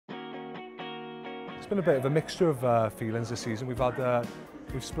It's been a bit of a mixture of feelings this season.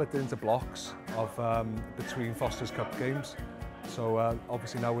 We've split it into blocks of between Foster's Cup games. So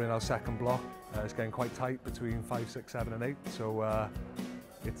obviously now we're in our second block. It's getting quite tight between 5, 6, 7 and 8. So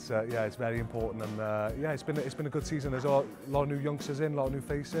it's very important, and yeah, it's been a good season. There's a lot of new youngsters in, a lot of new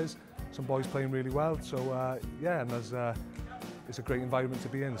faces. Some boys playing really well. So yeah, and it's a great environment to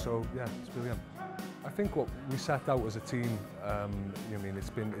be in. So yeah, it's brilliant. I think what we set out as a team, it's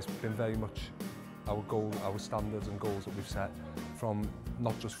been very much our goal, our standards and goals that we've set from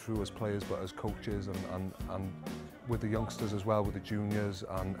not just through as players but as coaches and with the youngsters as well, with the juniors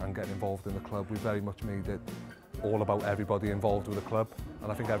and getting involved in the club. We very much made it all about everybody involved with the club,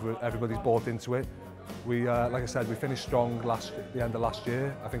 and I think everybody's bought into it. We, like I said, we finished strong the end of last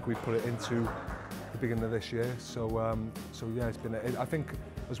year. I think we put it into the beginning of this year. So yeah, it's been. I think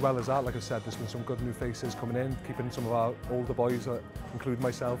as well as that, like I said, there's been some good new faces coming in, keeping some of our older boys, including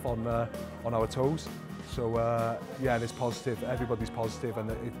myself, on our toes. So yeah, and it's positive. Everybody's positive,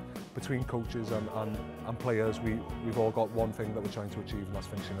 and between coaches and players, we've all got one thing that we're trying to achieve, and that's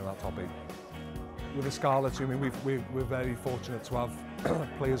finishing in that top 8. With the Scarlets, we're very fortunate to have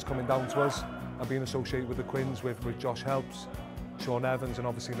players coming down to us and being associated with the Quins, with Josh Helps, Sean Evans, and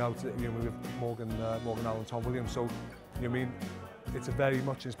obviously now with Morgan Allen, Tom Williams. So it's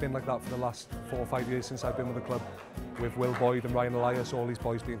been like that for the last 4 or 5 years since I've been with the club, with Will Boyd and Ryan Elias, all these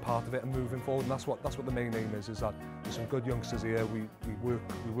boys being part of it and moving forward. And that's what the main aim is that there's some good youngsters here. We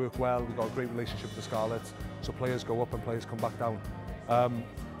work well. We've got a great relationship with the Scarlets. So players go up and players come back down.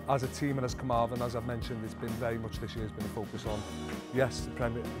 As a team and as Carmarthen, as I've mentioned, it's been very much this year has been a focus on, yes,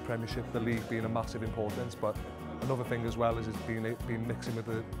 the Premiership, the league being a massive importance, but another thing as well is it's been mixing with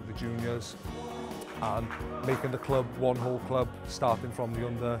the juniors and making the club one whole club, starting from the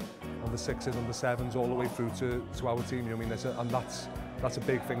under 6s, under 7s, all the way through to our team. And that's a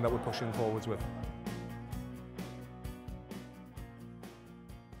big thing that we're pushing forwards with.